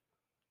dime.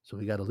 So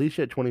we got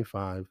Alicia at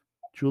 25,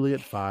 Julie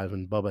at 5,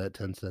 and Bubba at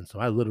 10 cents. So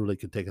I literally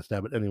could take a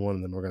stab at any one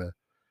of them. We're gonna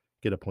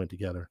get a point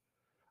together.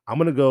 I'm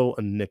gonna go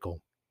a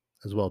nickel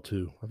as well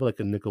too. I feel like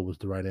a nickel was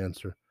the right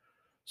answer.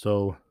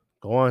 So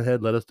go on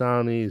ahead, let us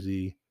down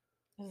easy.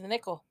 It was a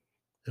nickel.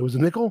 It was a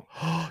nickel?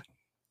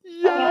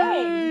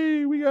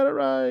 Yay! We got it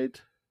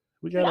right.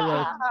 We got it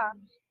right.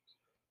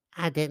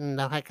 I didn't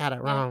know I got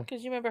it wrong.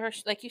 Because you remember her,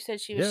 like you said,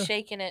 she was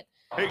shaking it.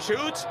 He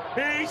shoots.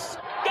 He scores!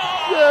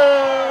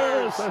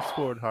 Yes! I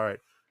scored. All right.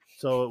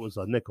 So it was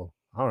a nickel.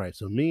 All right.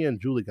 So me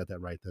and Julie got that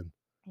right then.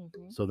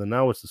 So then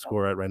now what's the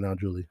score at right now,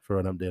 Julie, for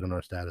an update on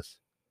our status?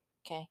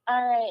 Okay.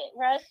 All right,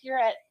 Russ, you're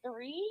at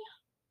 3.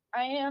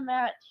 I am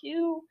at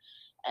 2.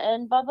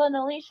 And Bubba and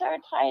Alicia are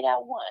tied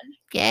at 1.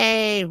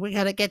 Yay! We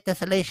gotta get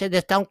this, Alicia.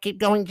 Just don't keep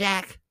going,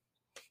 Jack.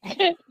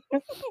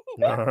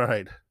 All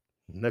right.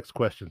 Next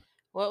question.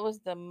 What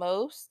was the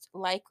most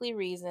likely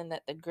reason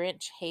that the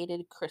Grinch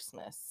hated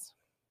Christmas?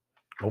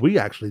 Well, we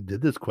actually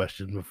did this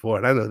question before,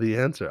 and I know the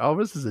answer. Oh,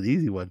 this is an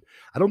easy one.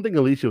 I don't think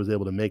Alicia was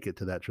able to make it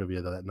to that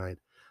trivia that night.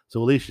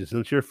 So, Alicia,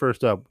 since you're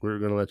first up, we're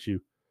gonna let you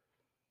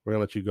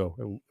go.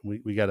 And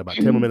we got about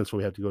 10 more minutes before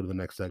we have to go to the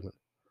next segment.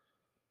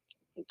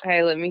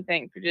 Okay, let me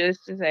think for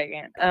just a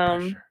second.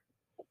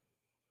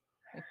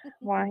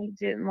 Why he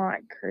didn't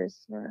like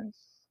Christmas?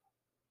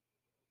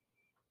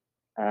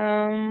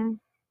 Oh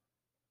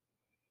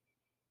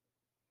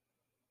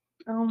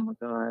my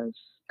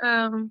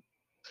gosh.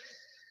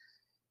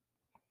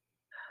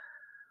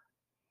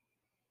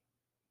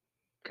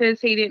 Because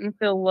he didn't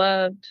feel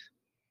loved.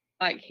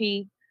 Like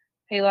he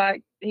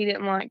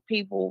didn't like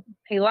people.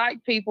 He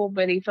liked people,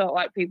 but he felt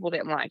like people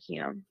didn't like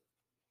him.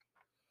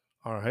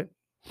 All right.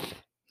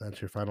 That's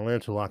your final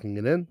answer, locking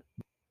it in.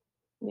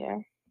 Yeah.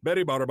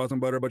 Betty bought her some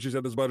butter, but she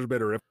said this butter's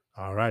bitter.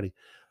 All righty.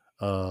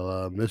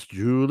 Miss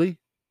Julie.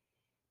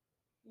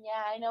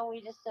 Yeah, I know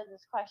we just did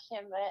this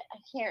question, but I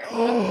can't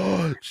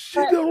remember. She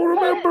don't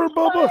remember,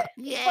 Bubba.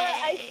 Yeah. But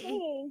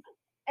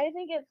I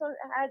think it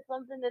had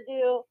something to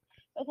do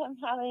with him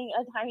having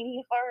a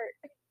tiny heart.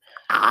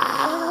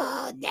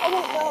 Oh, I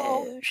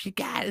don't know. She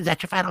got it. Is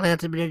that your final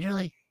answer,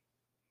 Julie?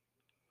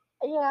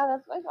 Yeah,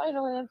 that's my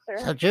final answer.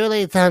 So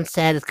Julie's son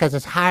said it's because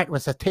his heart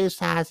was 2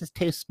 sizes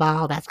too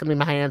small. That's going to be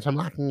my answer. I'm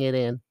locking it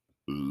in.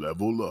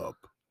 Level up.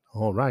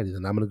 All righty,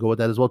 then I'm going to go with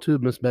that as well, too,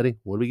 Miss Betty.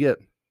 What do we get?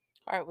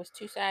 Heart was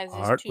 2 sizes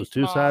Heart too was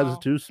 2 small. sizes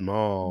too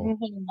small.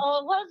 Oh,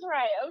 it was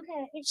right.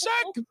 Okay.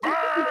 Sick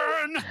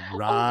burn!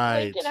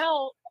 Right.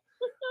 Out.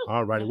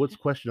 All righty. What's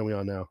question are we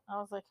on now? I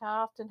was like,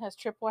 how often has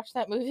Trip watched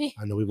that movie?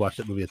 I know we watched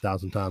that movie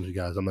 1,000 times, you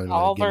guys. I'm not even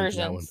All going to get into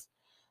that one. versions.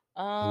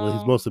 Well,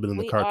 he's mostly been in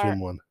the cartoon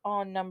one.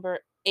 On number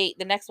 8.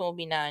 The next one will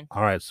be 9.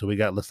 All right, so we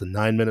got less than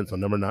 9 minutes on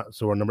number 9.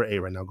 So we're number 8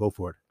 right now. Go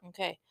for it.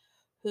 Okay.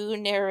 Who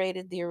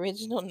narrated the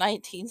original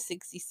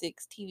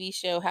 1966 TV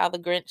show How the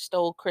Grinch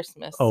Stole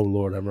Christmas? Oh,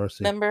 Lord have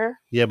mercy. Remember?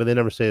 Yeah, but they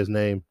never say his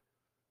name.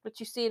 But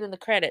you see it in the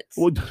credits.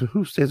 Well,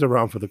 who stays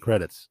around for the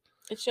credits?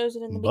 It shows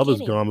it in the Bubba's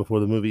beginning. gone before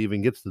the movie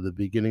even gets to the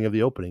beginning of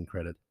the opening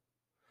credit.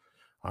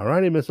 All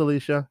righty, Miss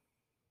Alicia.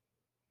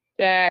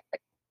 Jack.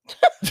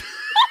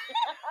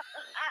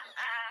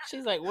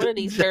 She's like, what are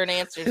these darn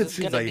answers? It's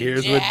She's gonna like, be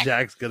here's Jack. when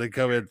Jack's going to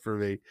come in for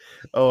me.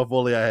 Oh, if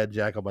only I had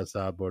Jack on my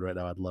soundboard right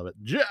now. I'd love it.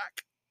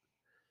 Jack!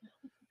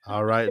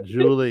 All right,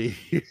 Julie.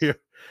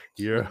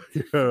 You're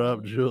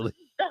up, Julie.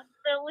 That's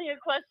only a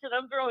question.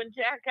 I'm throwing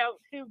Jack out,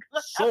 too,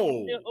 because I have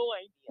Sold.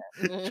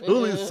 no idea.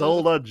 Julie's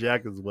sold on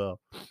Jack as well.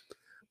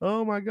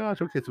 Oh my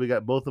gosh. Okay, so we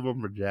got both of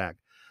them for Jack.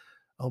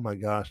 Oh my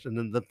gosh. And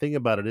then the thing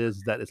about it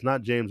is that it's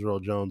not James Earl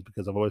Jones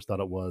because I've always thought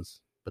it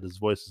was, but his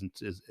voice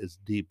is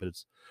deep, but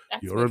it's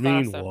That's you're a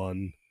mean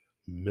one,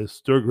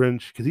 Mr.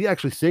 Grinch. Because he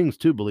actually sings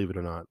too, believe it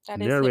or not. That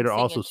The is him narrator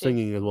also singing,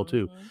 too. singing as well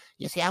too.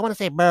 You see, I want to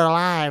say Burl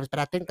Ives, but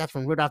I think that's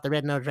from Rudolph the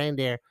Red-Nosed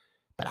Reindeer.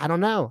 But I don't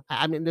know.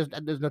 I mean, there's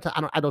no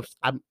time.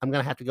 I'm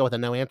gonna have to go with a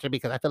no answer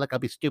because I feel like I'll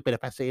be stupid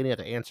if I say any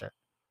other answer.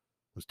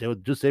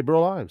 Just say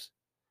Burl Ives.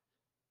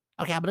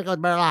 Okay, I'm gonna go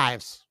with Burl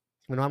Ives.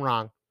 Even though I'm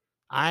wrong.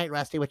 All right,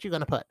 Rusty, what you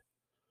gonna put?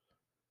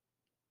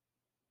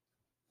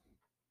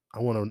 I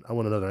want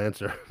another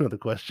answer, another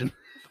question.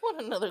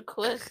 What another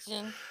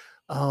question?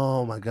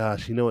 Oh my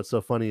gosh! You know what's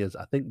so funny is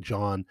I think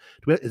John.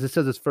 It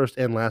says his first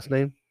and last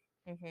name.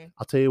 Mm-hmm.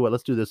 I'll tell you what.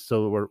 Let's do this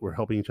so we're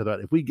helping each other out.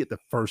 If we get the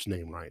first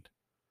name right,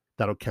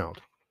 that'll count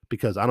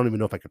because I don't even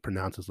know if I could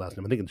pronounce his last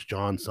name. I think it's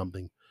John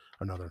something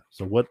or another.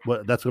 So what?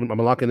 That's what I'm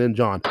locking in.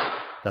 John.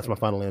 That's my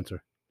final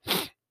answer.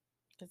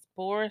 It's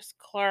Boris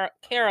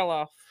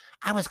Karloff.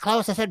 I was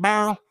close. I said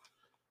Burl.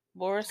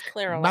 Boris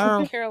Karloff.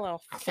 Burl. Karloff.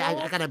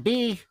 I got a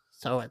B,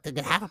 so I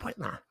didn't have a point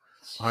now.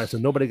 All right, so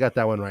nobody got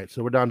that one right.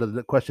 So we're down to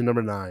the question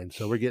number 9.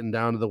 So we're getting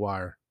down to the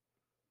wire.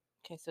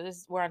 Okay, so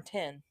we're on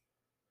 10.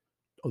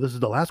 Oh, this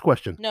is the last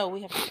question. No,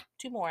 we have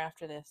 2 more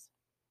after this.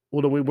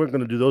 Well, we weren't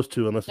going to do those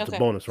 2 unless it's a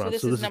bonus round.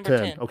 So this is 10.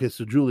 10. Okay,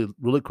 so Julie,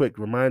 really quick,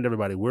 remind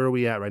everybody, where are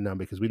we at right now?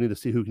 Because we need to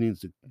see who needs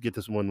to get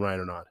this one right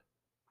or not.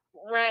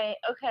 Right.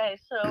 Okay.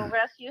 So,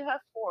 Russ, you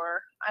have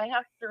 4. I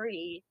have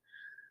 3.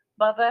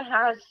 Bubba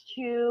has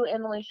 2,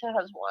 and Alicia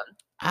has 1.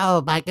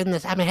 Oh my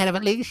goodness, I'm ahead of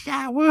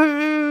Alicia.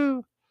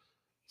 Woo!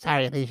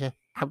 Sorry, Alicia.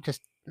 I'm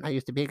just not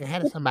used to being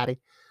ahead of somebody.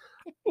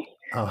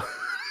 Oh.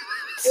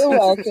 You're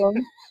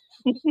welcome.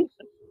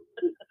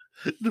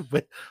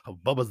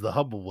 Bubba's the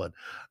humble one.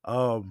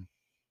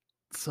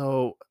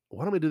 So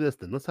why don't we do this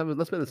then? Let's make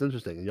this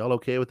interesting. Are y'all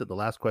okay with it? The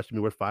last question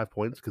be worth 5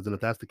 points? Because then if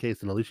that's the case,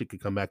 then Alicia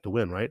could come back to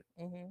win, right?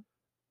 Mm-hmm.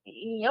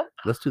 Yep.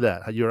 Let's do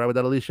that. Are you all right with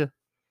that, Alicia?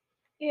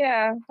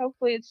 Yeah,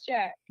 hopefully it's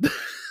Jack.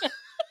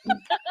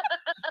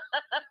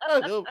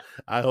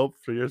 I hope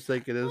for your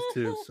sake it is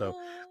too. So,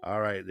 all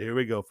right, here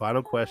we go.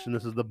 Final question.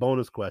 This is the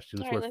bonus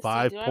question. It's worth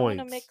 5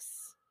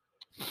 points.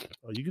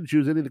 Oh, you can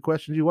choose any of the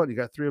questions you want. You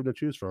got 3 of them to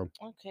choose from.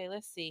 Okay,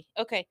 let's see.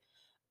 Okay.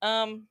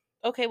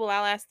 Okay, well,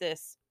 I'll ask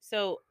this.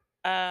 So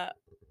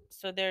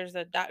there's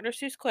a Dr.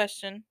 Seuss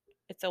question.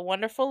 It's A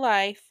Wonderful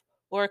Life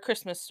or A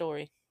Christmas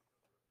Story.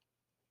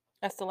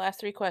 That's the last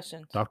 3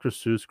 questions. Dr.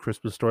 Seuss,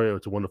 Christmas Story, or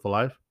It's a Wonderful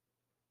Life?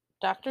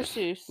 Dr.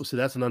 Seuss. Well, see,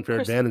 that's an unfair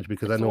advantage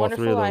because I It's know A all 3 of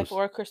Wonderful Life those.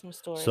 or A Christmas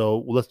Story.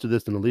 So let's do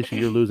this. Then, Alicia,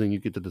 you're losing. You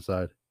get to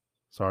decide.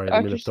 Sorry, I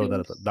didn't mean to throw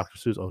that at Seuss. Dr.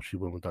 Seuss. Oh, she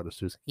went with Dr.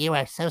 Seuss. You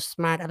are so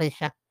smart,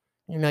 Alicia.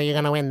 You know you're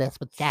gonna win this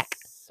with Jack.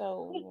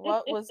 So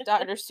what was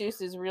Dr.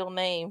 Seuss's real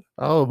name?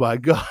 Oh my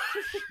gosh.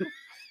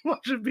 What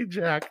should be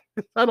Jack?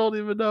 I don't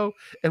even know.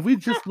 And we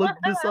just looked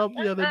this up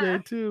the other day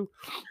too.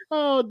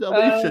 Oh,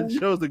 Alicia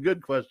chose a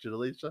good question,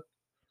 Alicia.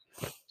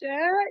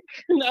 Jack?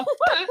 No,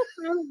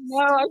 no,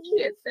 I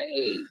can't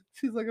say.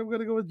 She's like, I'm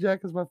gonna go with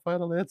Jack as my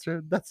final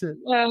answer. That's it.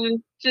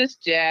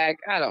 Just Jack.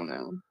 I don't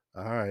know.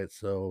 All right,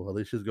 so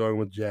Alicia's going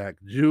with Jack.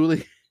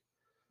 Julie.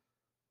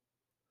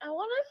 I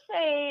want to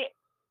say,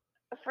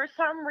 for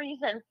some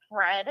reason,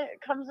 Fred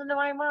comes into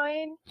my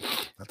mind,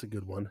 That's a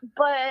good one.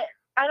 but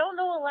I don't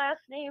know a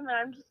last name, and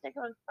I'm just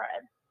sticking with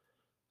Fred.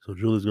 So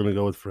Julie's gonna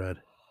go with Fred.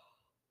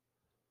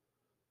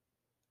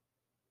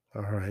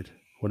 All right.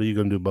 What are you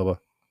gonna do, Bubba?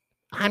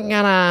 I'm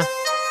gonna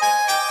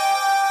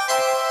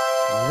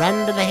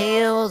run to the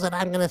hills and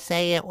I'm gonna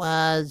say it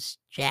was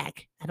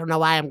Jack. I don't know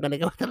why I'm gonna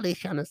go with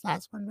Alicia on this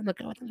last one. I'm gonna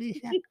go with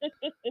Alicia.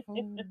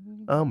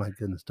 Oh my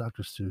goodness,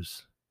 Dr.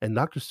 Seuss. And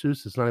Dr.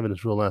 Seuss is not even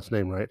his real last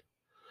name, right?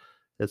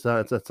 It's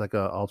not. It's like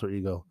an alter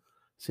ego.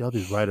 See, all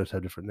these writers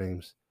have different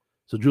names.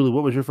 So, Julie,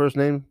 what was your first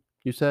name?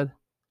 You said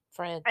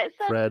Fred. I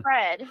said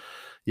Fred.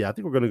 Yeah, I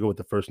think we're gonna go with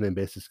the first name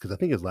basis because I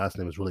think his last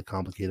name is really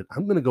complicated.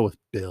 I'm gonna go with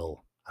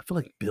Bill. I feel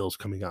like Bill's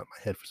coming out in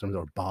my head for some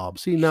reason, or Bob.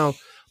 See now,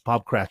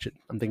 Bob Cratchit.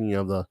 I'm thinking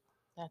of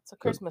That's A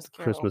Christmas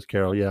Carol. Christmas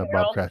Carol. Yeah,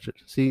 Bob Cratchit.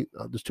 See,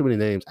 there's too many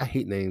names. I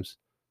hate names.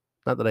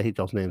 Not that I hate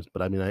y'all's names,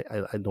 but I mean,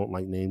 I don't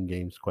like name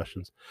games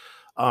questions.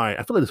 All right,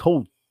 I feel like this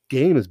whole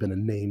game has been a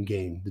name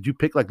game. Did you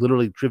pick like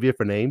literally trivia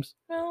for names?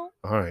 No.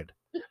 All right.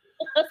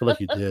 I feel like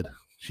you did.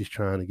 She's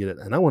trying to get it,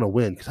 and I want to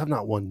win because I've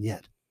not won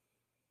yet.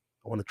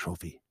 I want a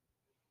trophy.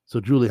 So,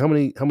 Julie, how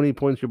many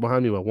points you're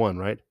behind me by 1,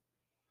 right?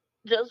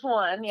 Just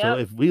 1. Yeah. So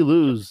if we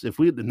lose, if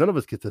none of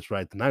us get this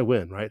right, then I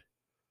win, right?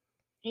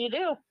 You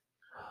do.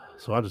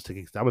 So I'll just take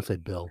it. I'm gonna say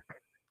Bill.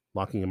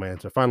 Locking in my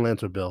answer. Final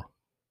answer, Bill.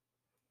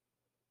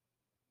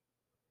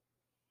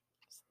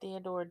 It's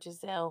Theodore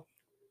Giselle.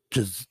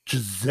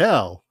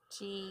 Giselle.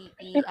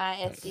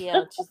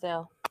 Geisel.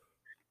 Giselle.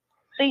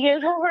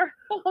 Theodore.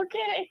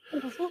 Okay.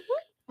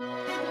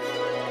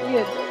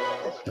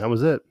 That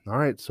was it. All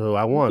right, so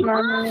I won.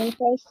 I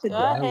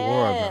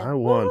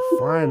won.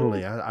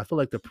 Finally. I feel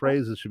like the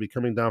praises should be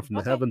coming down from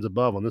the heavens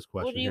above on this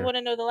question. Well, do you want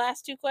to know the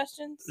last two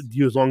questions?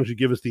 As long as you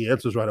give us the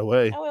answers right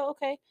away. Oh, well,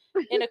 okay.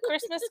 In a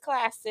Christmas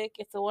classic,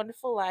 It's a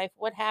Wonderful Life,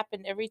 what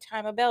happened every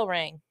time a bell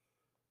rang?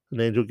 An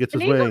angel gets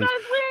his wings.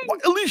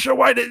 Alicia,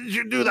 why didn't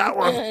you do that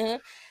one?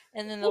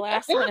 And then the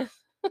last one is,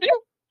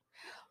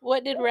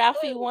 what did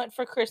Ralphie want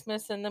for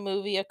Christmas in the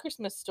movie A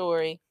Christmas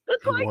Story?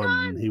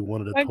 He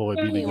wanted a toy BB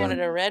gun. He wanted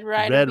a Red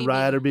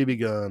Ryder BB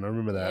gun. I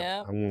remember that.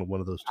 Yep. I wanted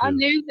one of those too. I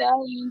knew that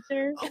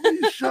answer.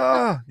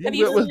 Alicia,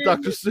 you went with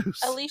Dr. Seuss.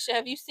 Alicia,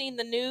 have you seen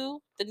the new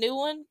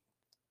one?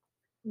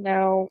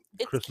 No.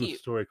 It's Christmas cute.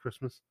 Story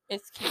Christmas.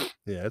 It's cute.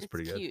 Yeah, it's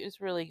pretty cute. good. It's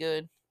really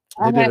good.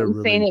 I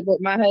haven't seen it, but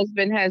my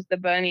husband has the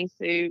bunny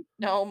suit.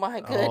 Oh my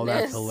goodness. Oh,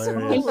 that's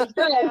hilarious.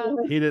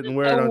 He didn't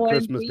wear it on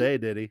Christmas Day,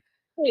 did he?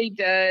 He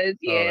does,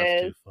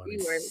 yes. Oh, that's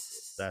too funny.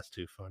 That's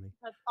too funny.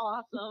 That's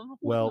awesome.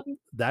 Well,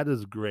 that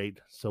is great.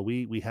 So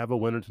we have a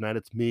winner tonight.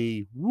 It's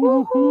me.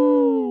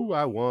 Woohoo!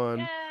 I won.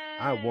 Yay!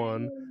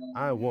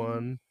 I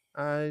won.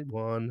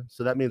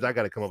 So that means I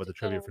got to come up with a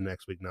trivia for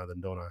next week now, then,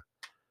 don't I?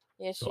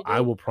 Yes, so I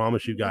will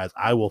promise you guys,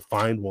 I will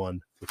find one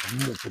with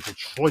multiple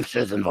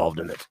choices involved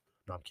in it.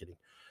 No, I'm kidding.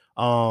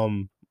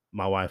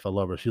 My wife, I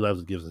love her. She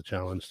loves to give us a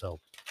challenge. So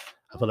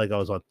I feel like I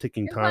was on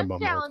ticking time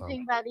bomb all the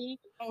time. Buddy.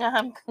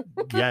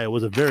 Yeah, it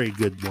was a very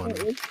good one.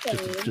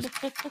 Just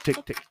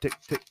tick, tick, tick,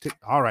 tick, tick.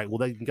 All right.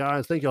 Well,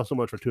 guys, thank you all so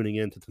much for tuning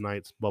in to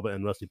tonight's Bubba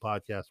and Rusty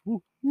podcast.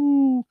 Woo,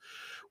 woo.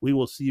 We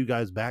will see you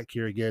guys back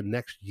here again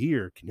next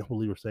year. Can you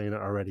believe we're saying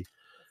it already?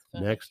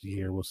 Next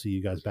year, we'll see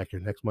you guys back here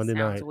next Monday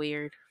night. Sounds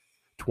weird.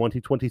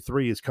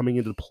 2023 is coming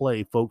into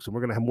play, folks, and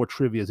we're going to have more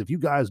trivias. If you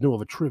guys know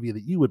of a trivia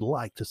that you would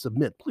like to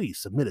submit, please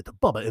submit it to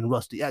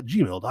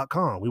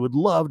bubbaandrusty@gmail.com. We would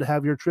love to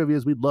have your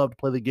trivias. We'd love to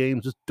play the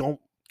games. Just don't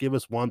give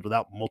us ones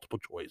without multiple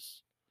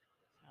choice.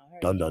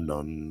 Right. Dun, dun,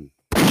 dun.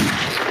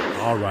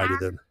 All righty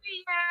then.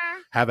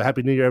 Have a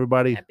happy New Year,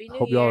 everybody.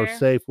 Hope you all are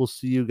safe. We'll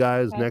see you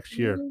guys next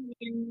year.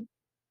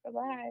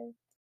 Bye-bye.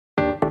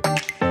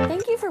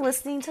 Thank you for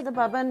listening to the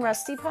Bubba and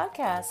Rusty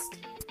podcast.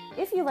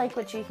 If you like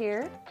what you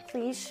hear,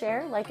 please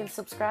share, like, and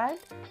subscribe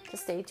to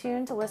stay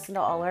tuned to listen to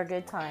all our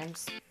good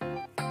times.